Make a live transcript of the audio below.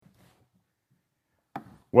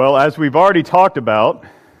Well, as we've already talked about,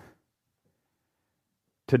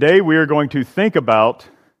 today we are going to think about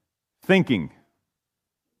thinking.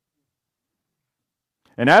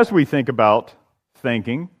 And as we think about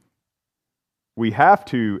thinking, we have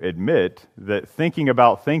to admit that thinking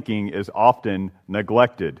about thinking is often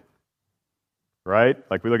neglected, right?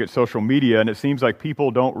 Like we look at social media and it seems like people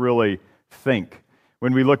don't really think.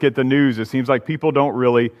 When we look at the news, it seems like people don't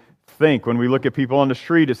really think. When we look at people on the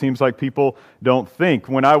street, it seems like people don't think.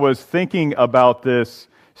 When I was thinking about this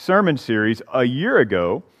sermon series a year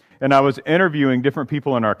ago, and I was interviewing different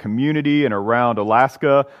people in our community and around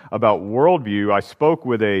Alaska about Worldview, I spoke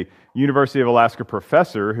with a University of Alaska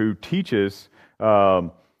professor who teaches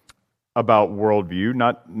about worldview,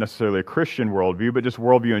 not necessarily a Christian worldview, but just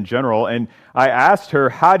worldview in general. And I asked her,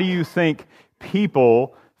 how do you think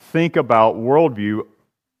people think about worldview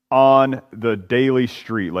on the daily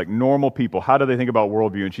street, like normal people? How do they think about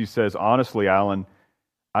worldview? And she says, honestly, Alan,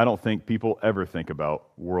 I don't think people ever think about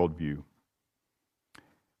worldview.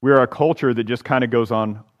 We are a culture that just kind of goes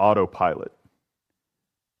on autopilot.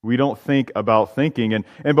 We don't think about thinking.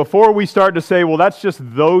 And before we start to say, well, that's just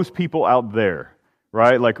those people out there,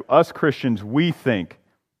 right? Like us Christians, we think.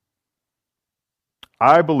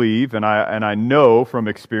 I believe, and I know from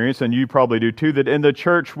experience, and you probably do too, that in the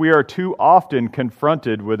church we are too often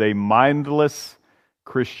confronted with a mindless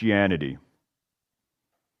Christianity.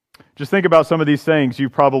 Just think about some of these things.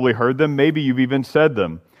 You've probably heard them. Maybe you've even said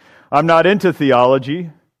them. I'm not into theology.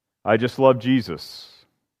 I just love Jesus.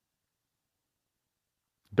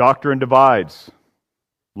 Doctrine divides.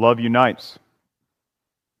 Love unites.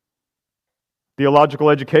 Theological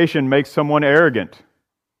education makes someone arrogant.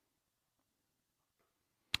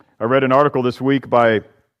 I read an article this week by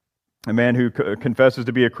a man who confesses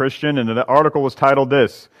to be a Christian, and the article was titled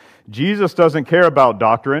this: Jesus doesn't care about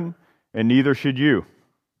doctrine, and neither should you.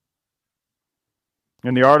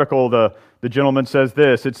 In the article, the gentleman says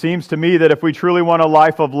this: it seems to me that if we truly want a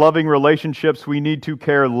life of loving relationships, we need to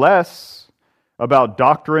care less about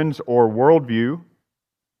doctrines or worldview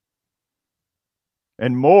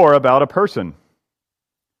and more about a person.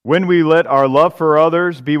 When we let our love for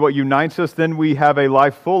others be what unites us, then we have a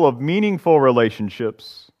life full of meaningful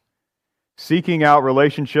relationships. Seeking out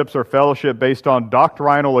relationships or fellowship based on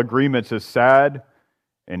doctrinal agreements is sad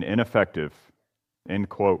and ineffective. End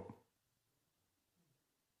quote.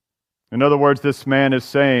 In other words, this man is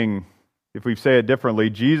saying, if we say it differently,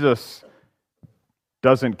 Jesus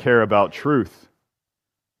doesn't care about truth,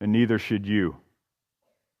 and neither should you.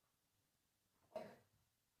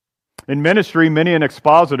 In ministry, many an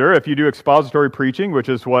expositor, if you do expository preaching, which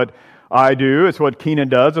is what I do, it's what Keenan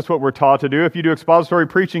does, it's what we're taught to do. If you do expository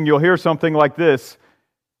preaching, you'll hear something like this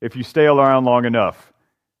if you stay around long enough.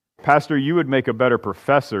 Pastor, you would make a better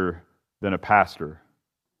professor than a pastor.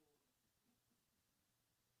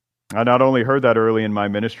 I not only heard that early in my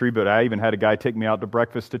ministry, but I even had a guy take me out to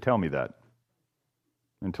breakfast to tell me that.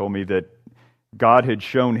 And told me that God had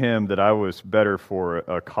shown him that I was better for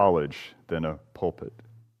a college than a pulpit.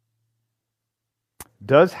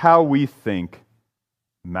 Does how we think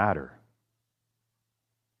matter?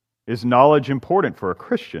 Is knowledge important for a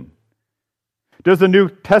Christian? Does the New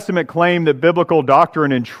Testament claim that biblical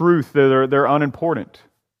doctrine and truth, they're unimportant?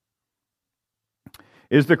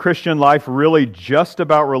 Is the Christian life really just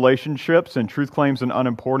about relationships and truth claims and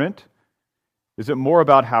unimportant? Is it more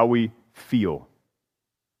about how we feel?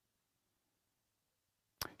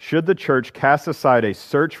 Should the church cast aside a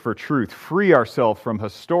search for truth, free ourselves from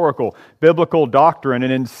historical, biblical doctrine,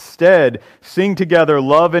 and instead sing together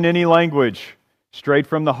love in any language, straight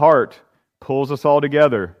from the heart, pulls us all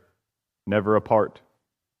together, never apart?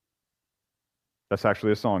 That's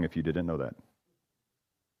actually a song if you didn't know that.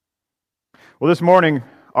 Well, this morning,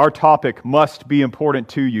 our topic must be important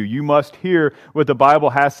to you. You must hear what the Bible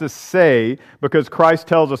has to say, because Christ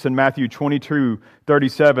tells us in Matthew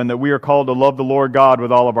 22:37 that we are called to love the Lord God with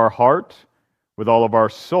all of our heart, with all of our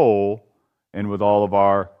soul, and with all of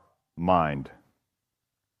our mind.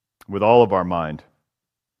 With all of our mind.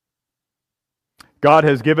 God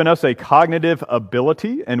has given us a cognitive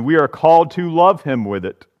ability, and we are called to love Him with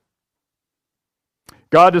it.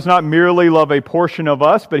 God does not merely love a portion of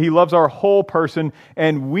us, but He loves our whole person,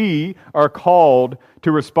 and we are called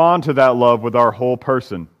to respond to that love with our whole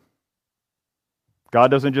person.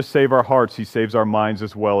 God doesn't just save our hearts, He saves our minds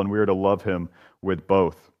as well, and we are to love Him with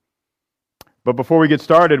both. But before we get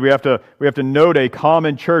started, we have to note a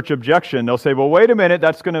common church objection. They'll say, well, wait a minute,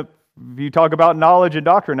 if you talk about knowledge and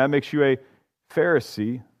doctrine, that makes you a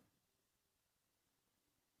Pharisee.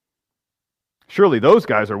 Surely those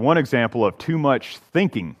guys are one example of too much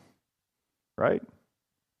thinking, right?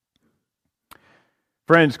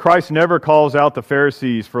 Friends, Christ never calls out the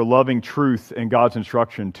Pharisees for loving truth and God's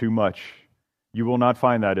instruction too much. You will not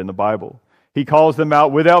find that in the Bible. He calls them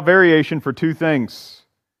out without variation for two things.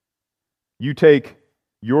 You take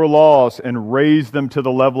your laws and raise them to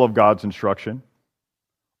the level of God's instruction,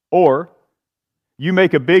 or you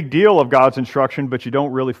make a big deal of God's instruction, but you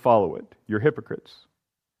don't really follow it. You're hypocrites.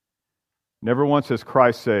 Never once does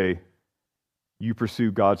Christ say, you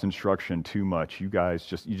pursue God's instruction too much. You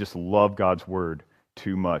just love God's word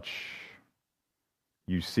too much.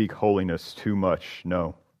 You seek holiness too much.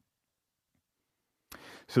 No.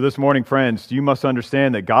 So this morning, friends, you must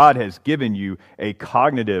understand that God has given you a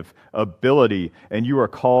cognitive ability, and you are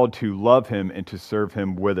called to love Him and to serve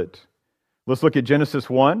Him with it. Let's look at Genesis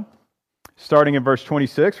 1, starting in verse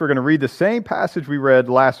 26. We're going to read the same passage we read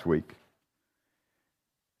last week,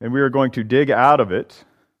 and we are going to dig out of it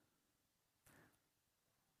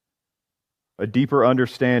a deeper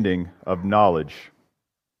understanding of knowledge.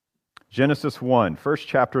 Genesis 1, first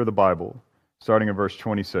chapter of the Bible, starting in verse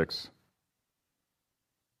 26.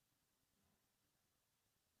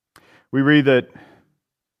 We read that,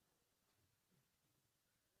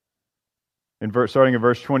 starting in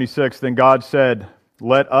verse 26, then God said,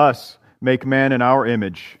 let us make man in our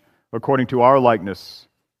image, according to our likeness.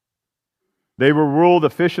 They will rule the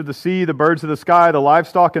fish of the sea, the birds of the sky, the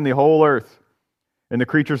livestock, and the whole earth, and the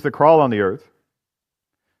creatures that crawl on the earth.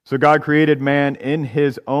 So God created man in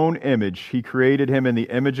His own image. He created him in the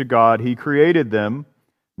image of God. He created them,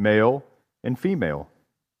 male and female.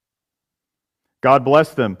 God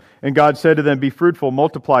blessed them, and God said to them, be fruitful,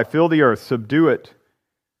 multiply, fill the earth, subdue it,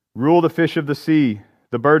 rule the fish of the sea,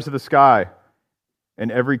 the birds of the sky,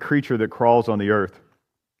 and every creature that crawls on the earth.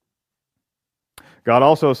 God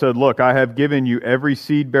also said, look, I have given you every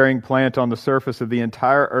seed-bearing plant on the surface of the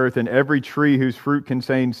entire earth, and every tree whose fruit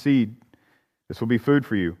contains seed. This will be food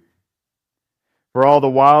for you. For all the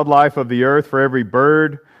wildlife of the earth, for every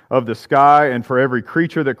bird of the sky, and for every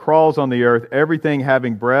creature that crawls on the earth, everything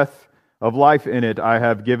having breath of life in it, I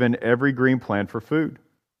have given every green plant for food.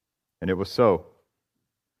 And it was so.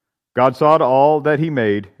 God saw to all that He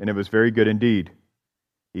made, and it was very good indeed.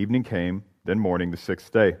 Evening came, then morning, the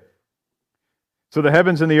sixth day. So the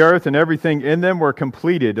heavens and the earth and everything in them were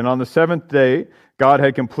completed. And on the seventh day, God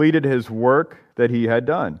had completed His work that He had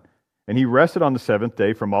done. And He rested on the seventh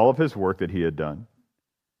day from all of His work that He had done.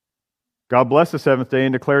 God blessed the seventh day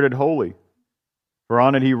and declared it holy, for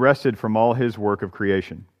on it He rested from all His work of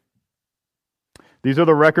creation. These are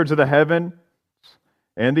the records of the heaven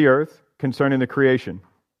and the earth concerning the creation.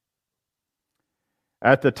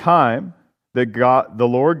 At the time that the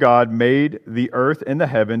Lord God made the earth and the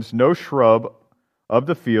heavens, no shrub of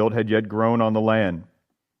the field had yet grown on the land,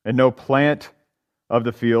 and no plant of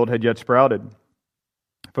the field had yet sprouted.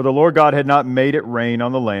 For the Lord God had not made it rain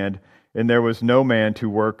on the land, and there was no man to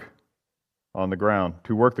work on the ground,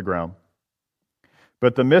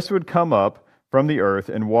 But the mist would come up from the earth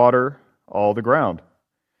and water all the ground.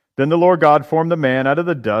 Then the Lord God formed the man out of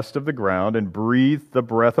the dust of the ground and breathed the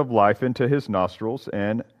breath of life into his nostrils,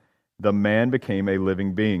 and the man became a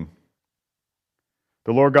living being.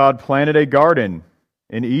 The Lord God planted a garden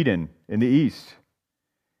in Eden in the east,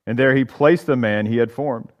 and there He placed the man He had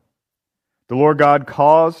formed. The Lord God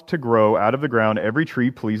caused to grow out of the ground every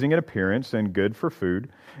tree pleasing in appearance and good for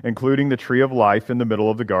food, including the tree of life in the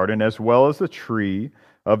middle of the garden, as well as the tree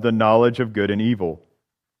of the knowledge of good and evil.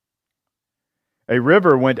 A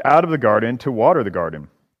river went out of the garden to water the garden,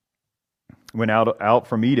 went out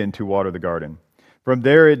from Eden to water the garden. From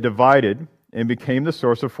there it divided and became the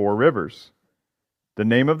source of 4 rivers. The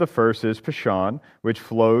name of the first is Pishon, which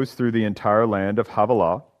flows through the entire land of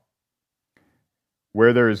Havilah,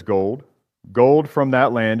 where there is gold. Gold from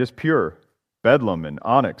that land is pure. Bedlam and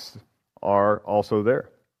onyx are also there.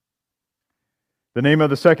 The name of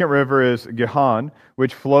the second river is Gihon,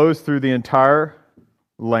 which flows through the entire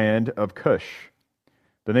land of Cush.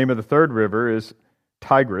 The name of the third river is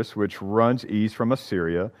Tigris, which runs east from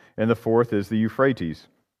Assyria, and the fourth is the Euphrates.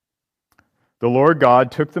 The Lord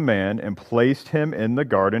God took the man and placed him in the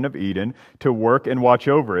Garden of Eden to work and watch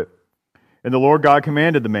over it. And the Lord God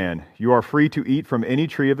commanded the man, you are free to eat from any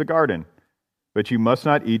tree of the garden, but you must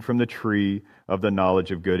not eat from the tree of the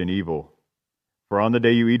knowledge of good and evil. For on the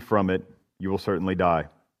day you eat from it, you will certainly die.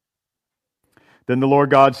 Then the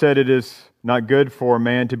Lord God said, it is not good for a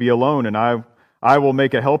man to be alone, and I will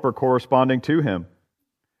make a helper corresponding to him.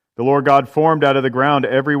 The Lord God formed out of the ground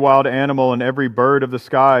every wild animal and every bird of the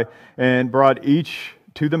sky, and brought each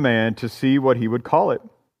to the man to see what he would call it.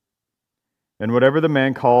 And whatever the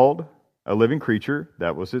man called a living creature,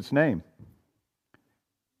 that was its name.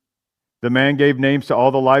 The man gave names to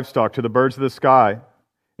all the livestock, to the birds of the sky,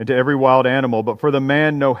 and to every wild animal, but for the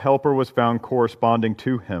man no helper was found corresponding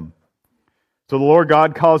to him. So the Lord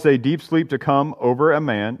God caused a deep sleep to come over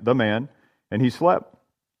the man, and he slept.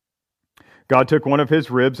 God took one of his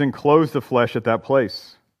ribs and closed the flesh at that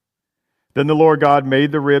place. Then the Lord God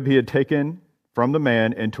made the rib he had taken from the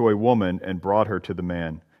man into a woman and brought her to the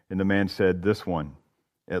man. And the man said, "This one,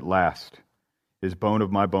 at last, is bone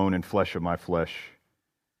of my bone and flesh of my flesh.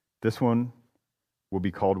 This one will be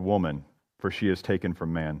called woman, for she is taken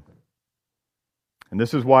from man." And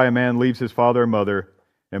this is why a man leaves his father and mother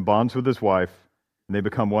and bonds with his wife, and they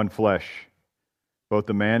become one flesh. Both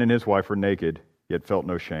the man and his wife were naked, yet felt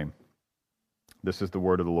no shame. This is the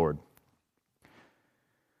word of the Lord.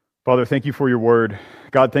 Father, thank you for your word.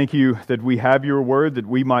 God, thank you that we have your word, that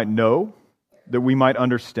we might know, that we might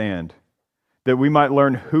understand, that we might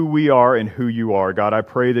learn who we are and who you are. God, I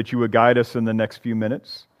pray that you would guide us in the next few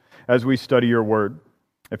minutes as we study your word.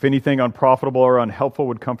 If anything unprofitable or unhelpful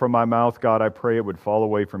would come from my mouth, God, I pray it would fall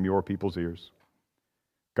away from your people's ears.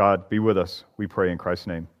 God, be with us, we pray in Christ's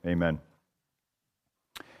name. Amen.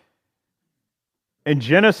 In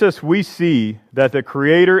Genesis, we see that the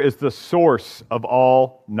Creator is the source of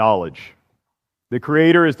all knowledge. The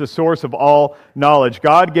Creator is the source of all knowledge.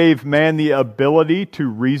 God gave man the ability to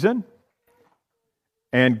reason,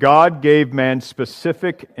 and God gave man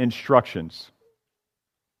specific instructions.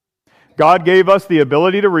 God gave us the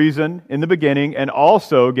ability to reason in the beginning and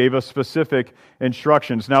also gave us specific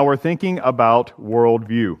instructions. Now we're thinking about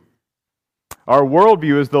worldview. Our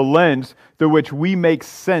worldview is the lens through which we make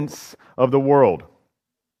sense of the world.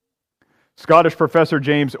 Scottish professor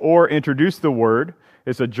James Orr introduced the word.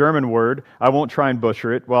 It's a German word. I won't try and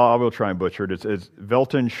butcher it. Well, I will try and butcher it. It's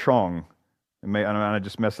Weltanschauung. I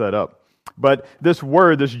just messed that up. But this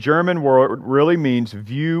word, this German word, really means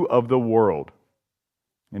view of the world.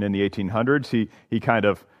 And in the 1800s, he kind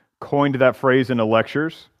of coined that phrase in a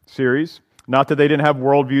lectures series. Not that they didn't have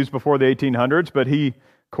worldviews before the 1800s, but he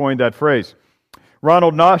coined that phrase.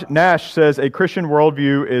 Ronald Nash says a Christian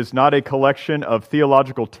worldview is not a collection of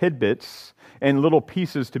theological tidbits and little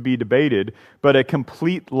pieces to be debated, but a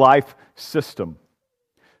complete life system.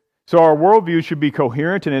 So our worldview should be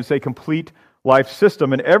coherent and it's a complete life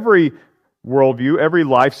system. And every worldview, every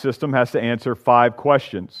life system has to answer 5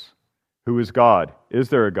 questions. Who is God? Is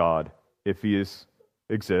there a God? If he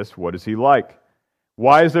exists, what is he like?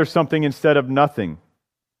 Why is there something instead of nothing?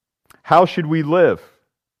 How should we live?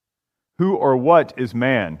 Who or what is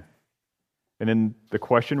man? And in the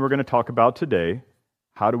question we're going to talk about today,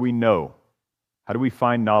 how do we know? How do we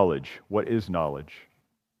find knowledge? What is knowledge?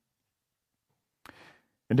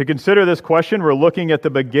 And to consider this question, we're looking at the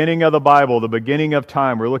beginning of the Bible, the beginning of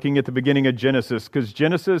time. We're looking at the beginning of Genesis, because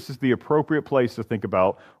Genesis is the appropriate place to think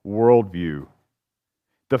about worldview,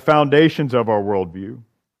 the foundations of our worldview.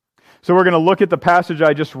 So we're going to look at the passage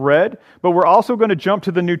I just read, but we're also going to jump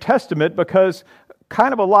to the New Testament because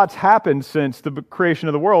kind of a lot's happened since the creation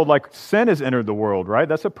of the world. Like sin has entered the world, right?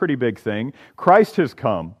 That's a pretty big thing. Christ has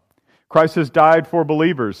come. Christ has died for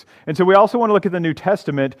believers. And so we also want to look at the New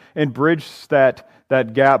Testament and bridge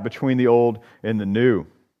that gap between the old and the new.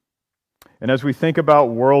 And as we think about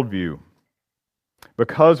worldview,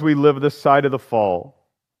 because we live this side of the fall,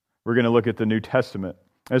 we're going to look at the New Testament.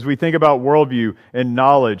 As we think about worldview and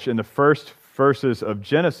knowledge in the first verses of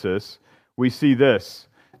Genesis, we see this,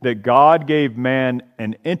 that God gave man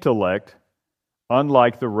an intellect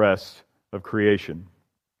unlike the rest of creation.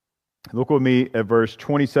 Look with me at verse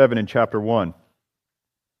 27 in chapter 1.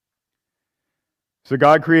 So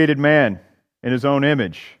God created man in his own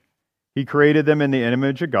image. He created them in the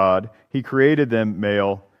image of God. He created them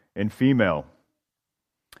male and female.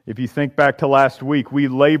 If you think back to last week, we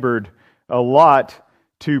labored a lot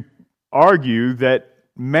to argue that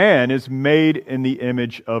man is made in the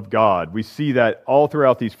image of God. We see that all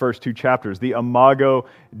throughout these first 2 chapters, the Imago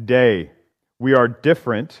Dei. We are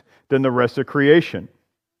different than the rest of creation.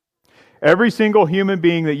 Every single human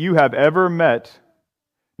being that you have ever met,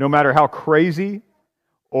 no matter how crazy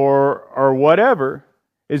or whatever,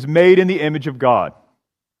 is made in the image of God.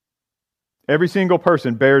 Every single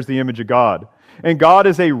person bears the image of God. And God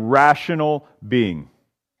is a rational being.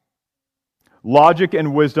 Logic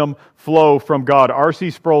and wisdom flow from God.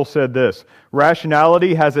 R.C. Sproul said this,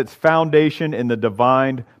 rationality has its foundation in the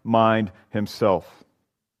divine mind himself.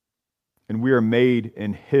 And we are made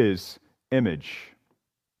in his image.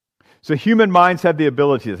 So human minds have the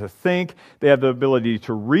ability to think, they have the ability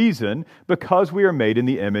to reason because we are made in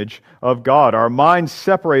the image of God. Our minds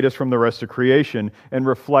separate us from the rest of creation and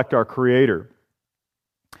reflect our Creator.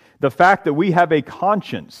 The fact that we have a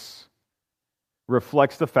conscience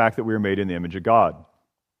reflects the fact that we are made in the image of God.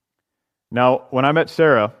 Now, when I met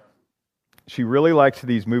Sarah, she really liked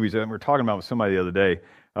these movies, and we were talking about it with somebody the other day.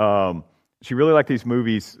 She really liked these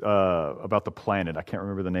movies about the planet. I can't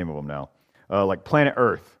remember the name of them now. Like Planet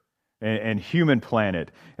Earth and Human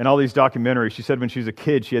Planet and all these documentaries. She said when she was a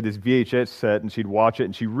kid, she had this VHS set and she'd watch it,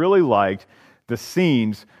 and she really liked the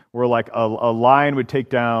scenes where like a lion would take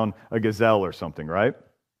down a gazelle or something, right?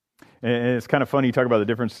 And it's kind of funny you talk about the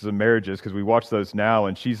differences in marriages, because we watch those now,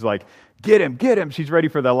 and she's like, get him, get him. She's ready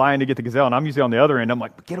for the lion to get the gazelle, and I'm usually on the other end. I'm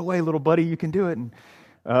like, get away, little buddy, you can do it.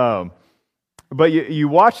 And, but you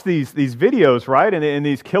watch these videos, right, and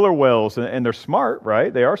these killer whales, and they're smart,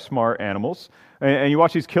 right? They are smart animals. And you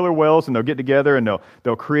watch these killer whales, and they'll get together, and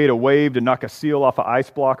they'll create a wave to knock a seal off an ice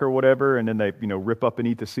block or whatever, and then they rip up and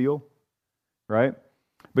eat the seal, right?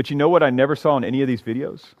 But you know what I never saw in any of these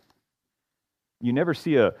videos? You never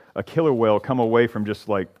see a killer whale come away from just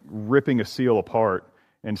like ripping a seal apart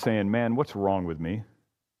and saying, man, what's wrong with me?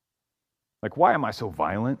 Like, why am I so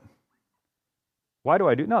violent? Why do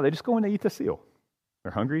I do? No, they just go and they eat the seal.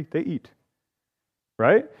 They're hungry, they eat.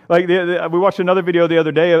 Right? Like we watched another video the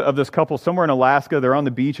other day of this couple somewhere in Alaska. They're on the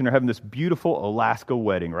beach and they're having this beautiful Alaska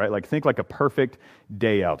wedding, right? Like think like a perfect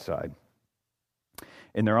day outside.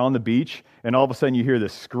 And they're on the beach, and all of a sudden you hear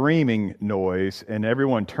this screaming noise, and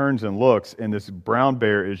everyone turns and looks, and this brown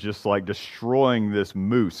bear is just like destroying this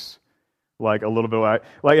moose, like a little bit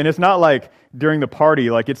like, and it's not like during the party,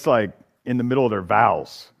 like it's like in the middle of their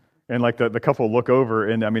vows, and like the couple look over,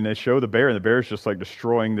 and I mean they show the bear, and the bear is just like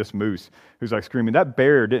destroying this moose, who's like screaming. That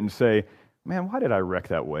bear didn't say, "Man, why did I wreck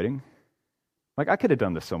that wedding? Like I could have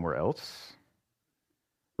done this somewhere else."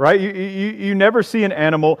 Right? You never see an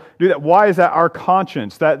animal do that. Why is that? Our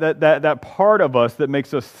conscience, that part of us that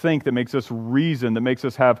makes us think, that makes us reason, that makes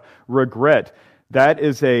us have regret, that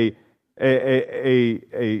is a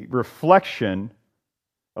reflection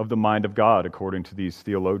of the mind of God, according to these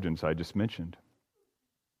theologians I just mentioned.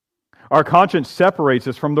 Our conscience separates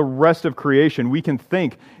us from the rest of creation. We can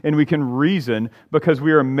think and we can reason because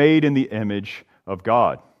we are made in the image of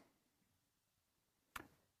God.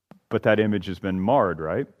 But that image has been marred,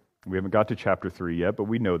 right? We haven't got to chapter 3 yet, but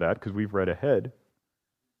we know that because we've read ahead.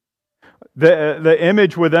 The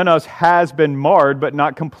image within us has been marred, but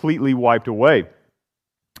not completely wiped away.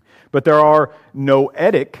 But there are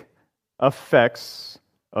noetic effects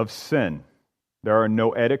of sin. There are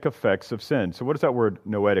noetic effects of sin. So what does that word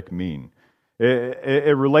noetic mean?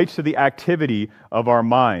 It relates to the activity of our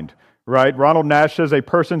mind, right? Ronald Nash says a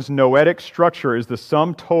person's noetic structure is the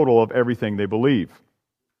sum total of everything they believe.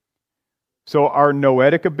 So our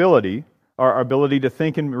noetic ability, our ability to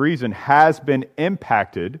think and reason, has been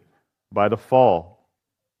impacted by the fall.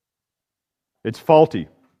 It's faulty.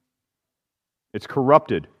 It's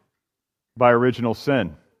corrupted by original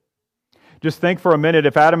sin. Just think for a minute,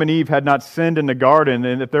 if Adam and Eve had not sinned in the garden,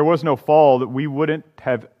 and if there was no fall, that we wouldn't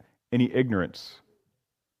have any ignorance.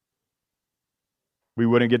 We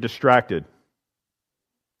wouldn't get distracted.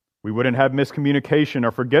 We wouldn't have miscommunication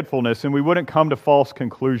or forgetfulness, and we wouldn't come to false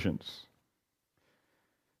conclusions.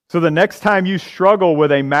 So the next time you struggle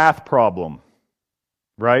with a math problem,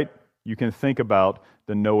 right, you can think about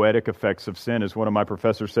the noetic effects of sin. As one of my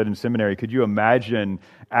professors said in seminary, could you imagine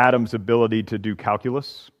Adam's ability to do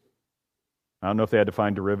calculus? I don't know if they had to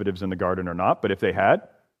find derivatives in the garden or not, but if they had,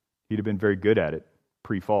 he'd have been very good at it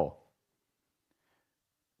pre-fall.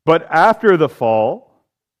 But after the fall,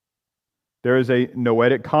 there is a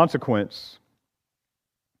noetic consequence.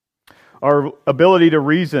 Our ability to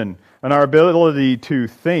reason and our ability to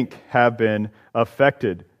think have been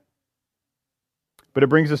affected. But it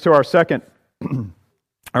brings us to our second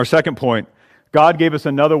point. God gave us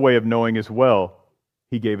another way of knowing as well.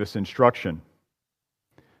 He gave us instruction.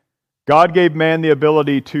 God gave man the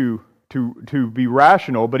ability to be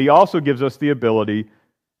rational, but He also gives us the ability,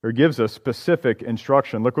 or gives us specific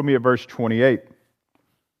instruction. Look with me at verse 28.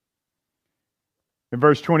 In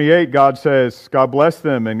verse 28, God says, God blessed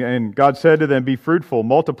them, and God said to them, be fruitful,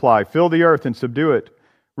 multiply, fill the earth and subdue it.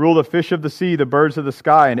 Rule the fish of the sea, the birds of the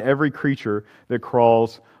sky, and every creature that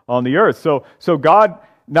crawls on the earth. So God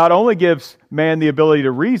not only gives man the ability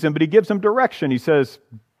to reason, but He gives him direction. He says,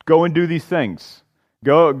 go and do these things.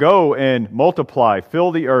 Go and multiply,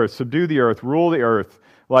 fill the earth, subdue the earth, rule the earth.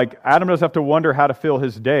 Like Adam doesn't have to wonder how to fill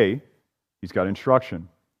his day. He's got instruction.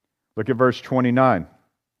 Look at verse 29.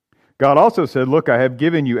 God also said, look, I have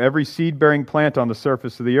given you every seed-bearing plant on the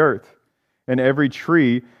surface of the earth, and every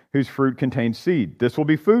tree whose fruit contains seed. This will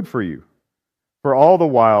be food for you, for all the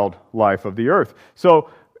wild life of the earth. So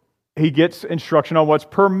He gets instruction on what's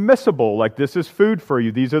permissible, like this is food for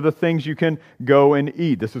you. These are the things you can go and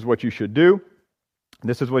eat. This is what you should do.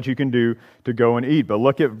 This is what you can do to go and eat. But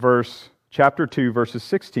look at chapter 2, verses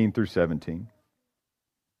 16 through 17.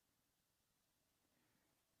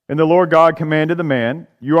 And the Lord God commanded the man,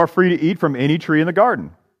 "You are free to eat from any tree in the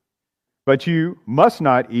garden, but you must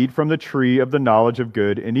not eat from the tree of the knowledge of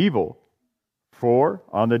good and evil, for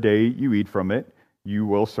on the day you eat from it, you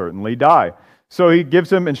will certainly die." So he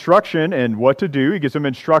gives him instruction in what to do. He gives him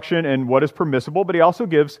instruction in what is permissible, but he also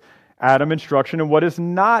gives Adam instruction in what is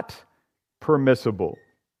not permissible.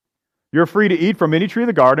 You're free to eat from any tree of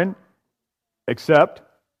the garden except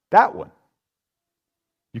that one.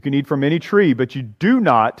 You can eat from any tree, but you do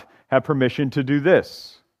not have permission to do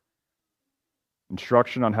this.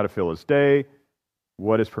 Instruction on how to fill his day,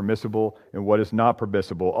 what is permissible and what is not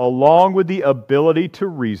permissible, along with the ability to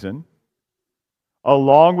reason,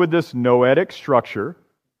 along with this noetic structure.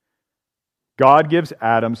 God gives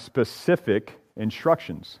Adam specific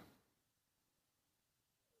instructions.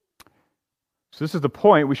 So this is the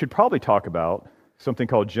point we should probably talk about, something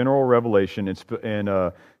called general revelation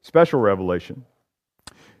and special revelation.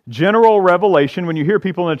 General revelation, when you hear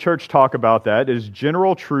people in the church talk about that, is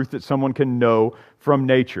general truth that someone can know from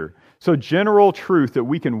nature. So general truth that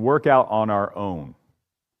we can work out on our own.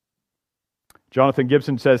 Jonathan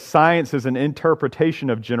Gibson says science is an interpretation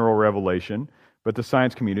of general revelation, but the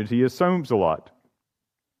science community assumes a lot.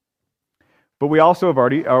 But we also have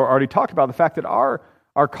already talked about the fact that our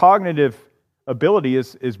cognitive ability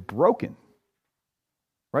is broken.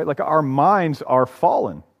 Right? Like our minds are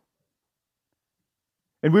fallen.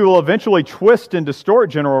 And we will eventually twist and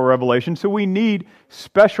distort general revelation, so we need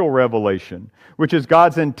special revelation, which is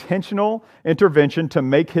God's intentional intervention to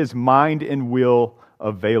make his mind and will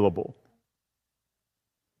available.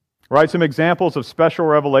 Right? Some examples of special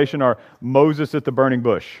revelation are Moses at the burning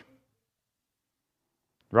bush.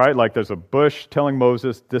 Right? Like there's a bush telling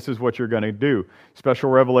Moses, this is what you're going to do.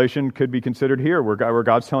 Special revelation could be considered here, where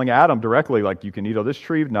God's telling Adam directly, like you can eat of this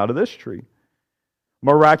tree, not of this tree.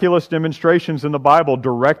 Miraculous demonstrations in the Bible,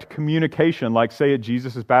 direct communication, like say at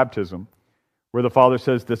Jesus' baptism, where the Father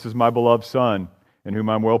says, "This is my beloved Son, in whom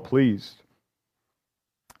I'm well pleased."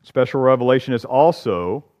 Special revelation is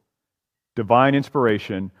also divine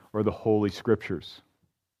inspiration or the Holy Scriptures.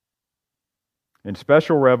 And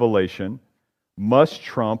special revelation must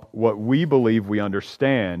trump what we believe we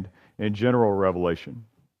understand in general revelation.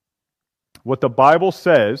 What the Bible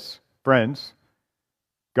says, friends,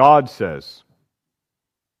 God says.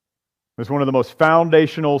 It's one of the most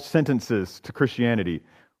foundational sentences to Christianity.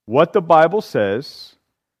 What the Bible says,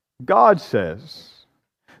 God says.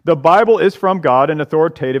 The Bible is from God and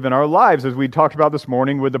authoritative in our lives, as we talked about this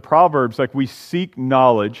morning with the Proverbs, like we seek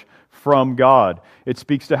knowledge from God. It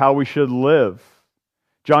speaks to how we should live.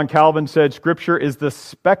 John Calvin said, Scripture is the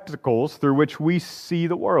spectacles through which we see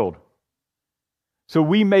the world. So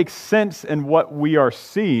we make sense in what we are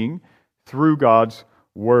seeing through God's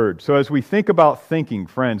Word. So as we think about thinking,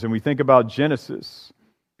 friends, and we think about Genesis,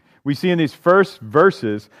 we see in these first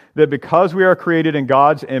verses that because we are created in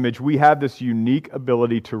God's image, we have this unique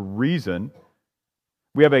ability to reason.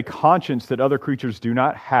 We have a conscience that other creatures do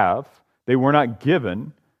not have. They were not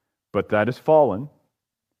given, but that is fallen.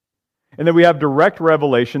 And then we have direct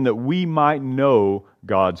revelation that we might know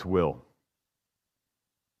God's will.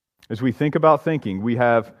 As we think about thinking, we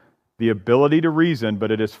have the ability to reason,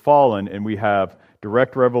 but it is fallen, and we have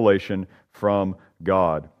direct revelation from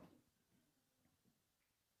God.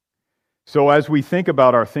 So as we think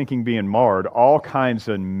about our thinking being marred, all kinds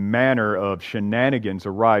and manner of shenanigans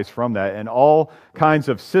arise from that, and all kinds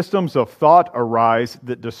of systems of thought arise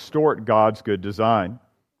that distort God's good design.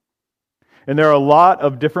 And there are a lot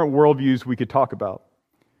of different worldviews we could talk about.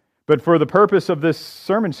 But for the purpose of this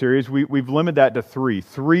sermon series, we've limited that to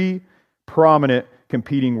three prominent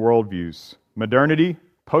competing worldviews: modernity,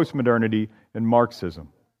 postmodernity, and Marxism.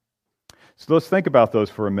 So let's think about those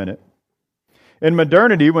for a minute. In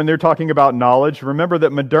modernity, when they're talking about knowledge, remember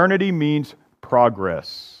that modernity means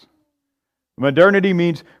progress. Modernity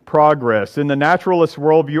means progress. In the naturalist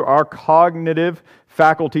worldview, our cognitive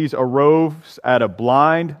faculties arose out of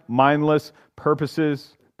blind, mindless,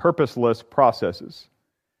 purposeless processes.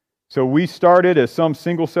 So we started as some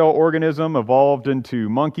single-cell organism, evolved into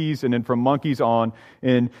monkeys, and then from monkeys on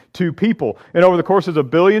into people. And over the course of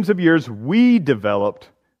billions of years, we developed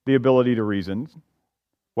the ability to reason,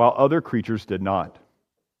 while other creatures did not.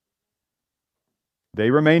 They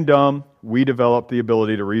remained dumb. We developed the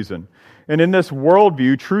ability to reason. And in this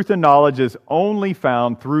worldview, truth and knowledge is only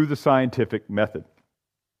found through the scientific method.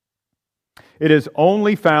 It is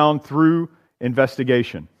only found through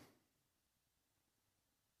investigation.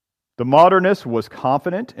 The modernist was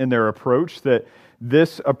confident in their approach that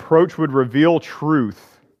this approach would reveal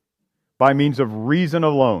truth by means of reason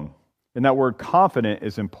alone. And that word confident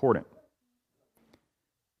is important.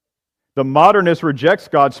 The modernist rejects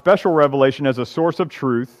God's special revelation as a source of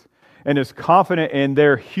truth and is confident in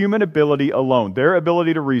their human ability alone, their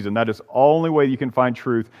ability to reason. That is the only way you can find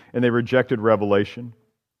truth, and they rejected revelation.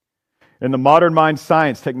 In the modern mind,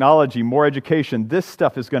 science, technology, more education, this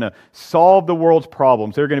stuff is going to solve the world's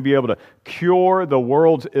problems. They're going to be able to cure the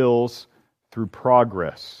world's ills through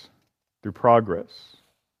progress. Through progress.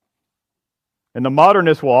 And the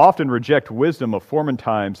modernists will often reject wisdom of former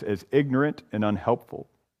times as ignorant and unhelpful.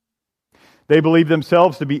 They believe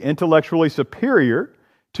themselves to be intellectually superior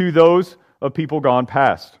to those of people gone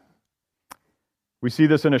past. We see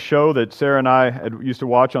this in a show that Sarah and I used to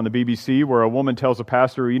watch on the BBC where a woman tells a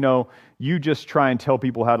pastor, you just try and tell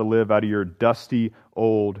people how to live out of your dusty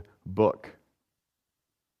old book.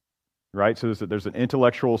 Right? So there's an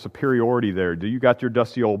intellectual superiority there. You got your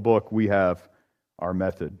dusty old book, we have our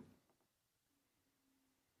method.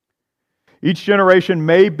 Each generation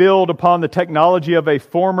may build upon the technology of a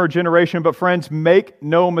former generation, but friends, make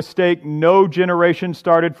no mistake, no generation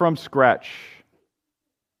started from scratch.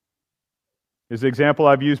 As the example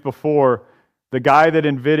I've used before, the guy that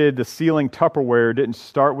invented the sealing Tupperware didn't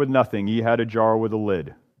start with nothing. He had a jar with a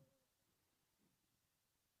lid.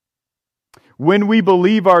 When we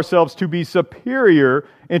believe ourselves to be superior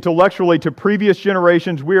intellectually to previous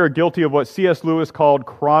generations, we are guilty of what C.S. Lewis called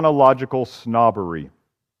chronological snobbery.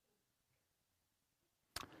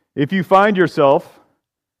 If you find yourself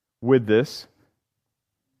with this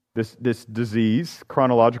disease,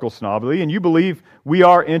 chronological snobbery, and you believe we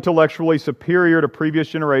are intellectually superior to previous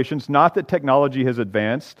generations, not that technology has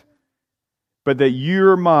advanced, but that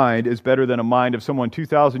your mind is better than a mind of someone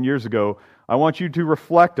 2,000 years ago, I want you to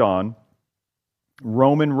reflect on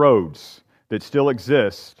Roman roads that still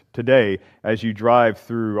exist today as you drive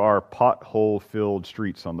through our pothole-filled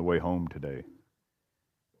streets on the way home today.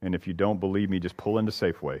 And if you don't believe me, just pull into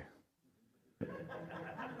Safeway.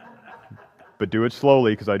 But do it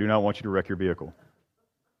slowly because I do not want you to wreck your vehicle.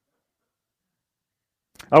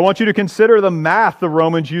 I want you to consider the math the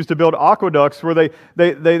Romans used to build aqueducts where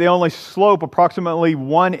they only slope approximately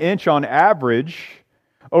 1 inch on average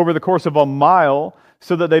over the course of a mile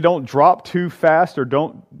so that they don't drop too fast or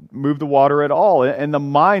don't move the water at all. And the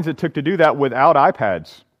minds it took to do that without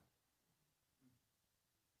iPads,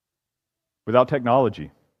 without technology.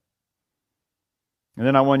 And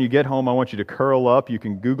then when you get home, I want you to curl up. You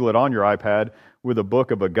can Google it on your iPad with a book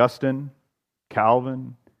of Augustine,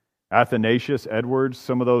 Calvin, Athanasius, Edwards,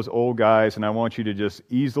 some of those old guys, and I want you to just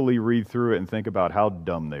easily read through it and think about how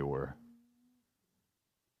dumb they were.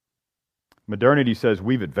 Modernity says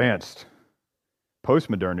we've advanced.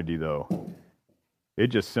 Postmodernity, though, it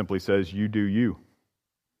just simply says you do you.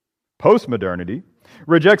 Postmodernity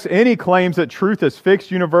rejects any claims that truth is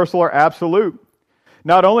fixed, universal, or absolute.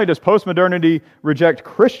 Not only does postmodernity reject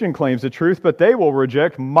Christian claims to truth, but they will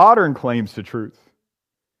reject modern claims to truth.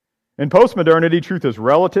 In postmodernity, truth is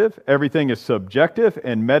relative, everything is subjective,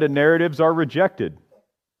 and meta-narratives are rejected.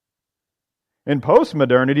 In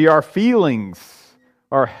postmodernity, our feelings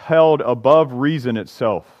are held above reason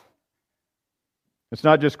itself. It's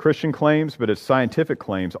not just Christian claims, but it's scientific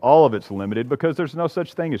claims. All of it's limited because there's no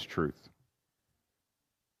such thing as truth.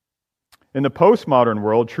 In the postmodern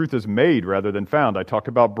world, truth is made rather than found. I talked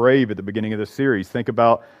about Brave at the beginning of this series. Think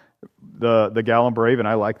about the gal in Brave, and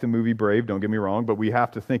I like the movie Brave, don't get me wrong, but we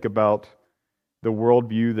have to think about the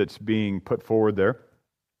worldview that's being put forward there.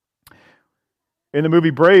 In the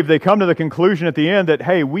movie Brave, they come to the conclusion at the end that,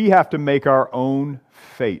 hey, we have to make our own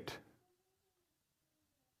fate.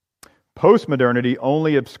 Postmodernity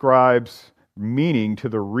only ascribes meaning to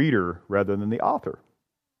the reader rather than the author.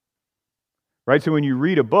 Right? So when you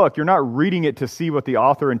read a book, you're not reading it to see what the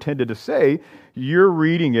author intended to say. You're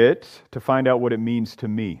reading it to find out what it means to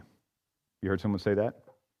me. You heard someone say that?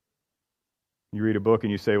 You read a book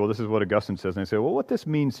and you say, well, this is what Augustine says. And they say, well, what this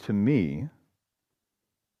means to me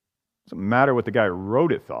doesn't matter what the guy who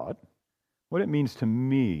wrote it thought. What it means to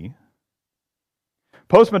me.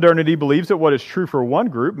 Postmodernity believes that what is true for one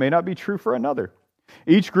group may not be true for another.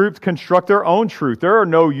 Each group construct their own truth. There are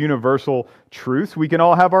no universal truths. We can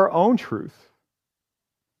all have our own truth.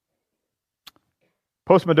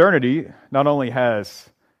 Postmodernity not only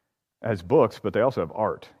has books, but they also have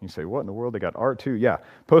art. You say, what in the world? They got art too? Yeah.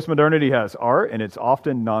 Postmodernity has art, and it's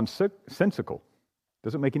often nonsensical.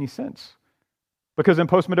 Doesn't make any sense. Because in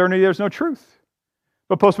postmodernity, there's no truth.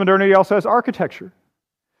 But postmodernity also has architecture.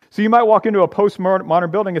 So you might walk into a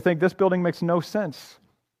postmodern building and think, this building makes no sense.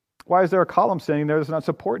 Why is there a column standing there that's not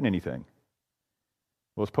supporting anything?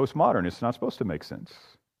 Well, it's postmodern. It's not supposed to make sense.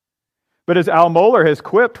 But as Al Mohler has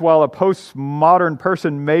quipped, while a postmodern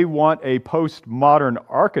person may want a postmodern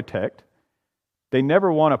architect, they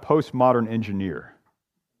never want a postmodern engineer.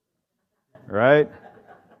 right?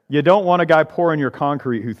 You don't want a guy pouring your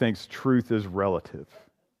concrete who thinks truth is relative.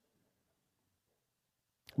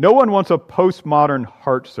 No one wants a postmodern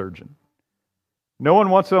heart surgeon. No one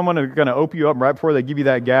wants someone who's going to open you up right before they give you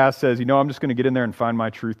that gas, says, I'm just going to get in there and find my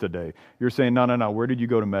truth today. You're saying, no, where did you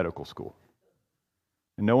go to medical school?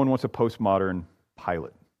 And no one wants a postmodern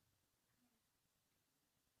pilot.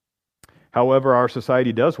 However, our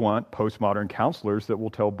society does want postmodern counselors that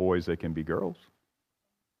will tell boys they can be girls.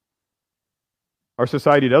 Our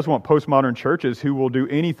society does want postmodern churches who will do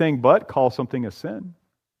anything but call something a sin.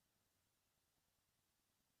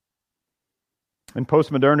 In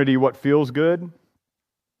postmodernity, what feels good,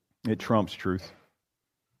 it trumps truth.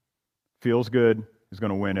 Feels good is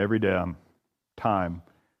going to win every damn time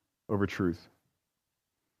over truth.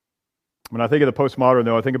 When I think of the postmodern,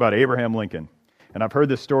 though, I think about Abraham Lincoln. And I've heard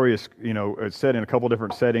this story, it's said in a couple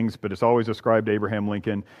different settings, but it's always ascribed to Abraham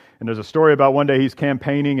Lincoln. And there's a story about one day he's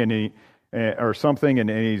campaigning and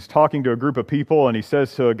he's talking to a group of people, and he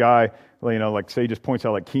says to a guy, say he just points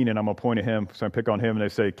out like Keenan, I'm going to point at him, so I pick on him, and they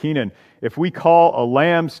say, Keenan, if we call a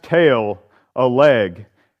lamb's tail a leg,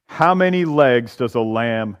 how many legs does a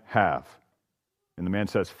lamb have? And the man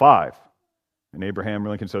says 5. And Abraham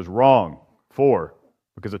Lincoln says, wrong, 4,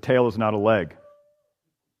 because a tail is not a leg.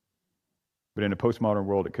 But in a postmodern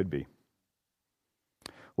world, it could be.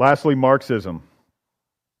 Lastly, Marxism.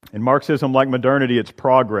 In Marxism, like modernity, it's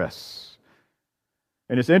progress.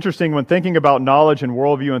 And it's interesting when thinking about knowledge and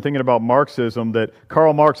worldview and thinking about Marxism that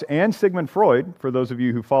Karl Marx and Sigmund Freud, for those of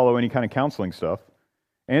you who follow any kind of counseling stuff,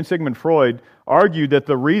 and Sigmund Freud argued that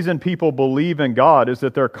the reason people believe in God is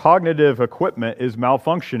that their cognitive equipment is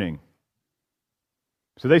malfunctioning.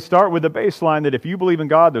 So they start with the baseline that if you believe in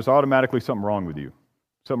God, there's automatically something wrong with you,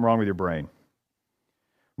 something wrong with your brain.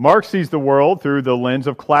 Marx sees the world through the lens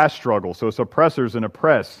of class struggle, so it's oppressors and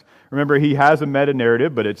oppressed. Remember, he has a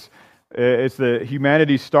meta-narrative, but it's the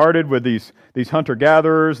humanity started with these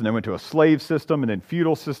hunter-gatherers, and then went to a slave system, and then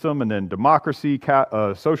feudal system, and then democracy,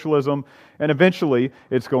 socialism, and eventually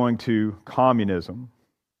it's going to communism.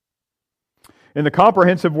 In the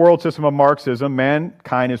comprehensive world system of Marxism,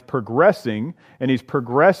 mankind is progressing, and he's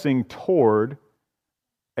progressing toward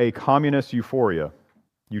a communist euphoria.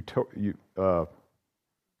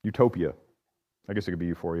 Utopia. I guess it could be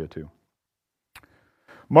euphoria too.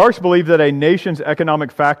 Marx believed that a nation's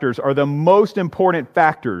economic factors are the most important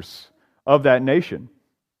factors of that nation.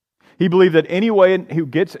 He believed that anyone who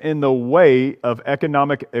gets in the way of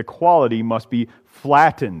economic equality must be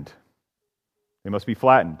flattened. They must be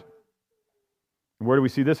flattened. And where do we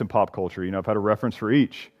see this in pop culture? I've had a reference for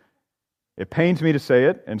each. It pains me to say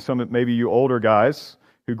it, and some maybe you older guys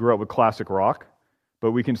who grew up with classic rock,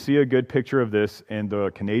 but we can see a good picture of this in the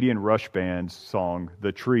Canadian Rush band's song,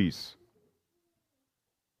 The Trees.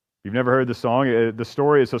 You've never heard the song?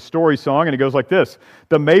 It's a story song, and it goes like this.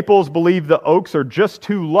 The maples believe the oaks are just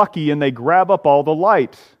too lucky, and they grab up all the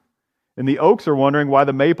light. And the oaks are wondering why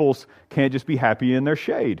the maples can't just be happy in their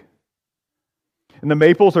shade. And the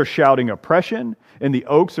maples are shouting oppression, and the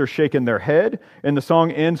oaks are shaking their head. And the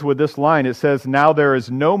song ends with this line. It says, now there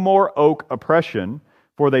is no more oak oppression,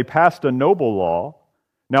 for they passed a noble law.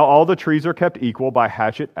 Now all the trees are kept equal by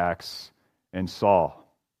hatchet, axe, and saw.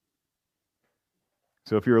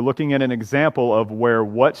 So if you're looking at an example of where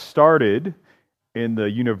what started in the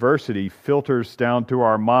university filters down through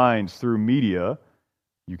our minds through media,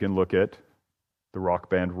 you can look at the rock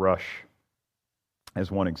band Rush as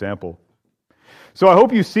one example. So I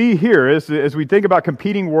hope you see here, as we think about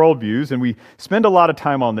competing worldviews, and we spend a lot of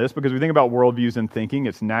time on this because we think about worldviews and thinking,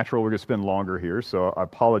 it's natural we're going to spend longer here, so I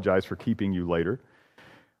apologize for keeping you later.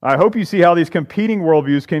 I hope you see how these competing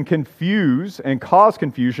worldviews can confuse and cause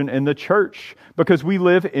confusion in the church because we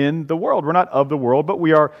live in the world. We're not of the world, but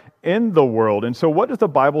we are in the world. And so what does the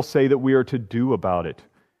Bible say that we are to do about it?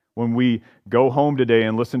 When we go home today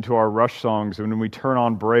and listen to our Rush songs, and when we turn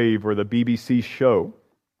on Brave or the BBC show?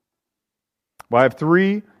 Well, I have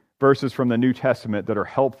 3 verses from the New Testament that are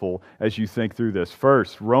helpful as you think through this.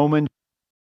 First, Romans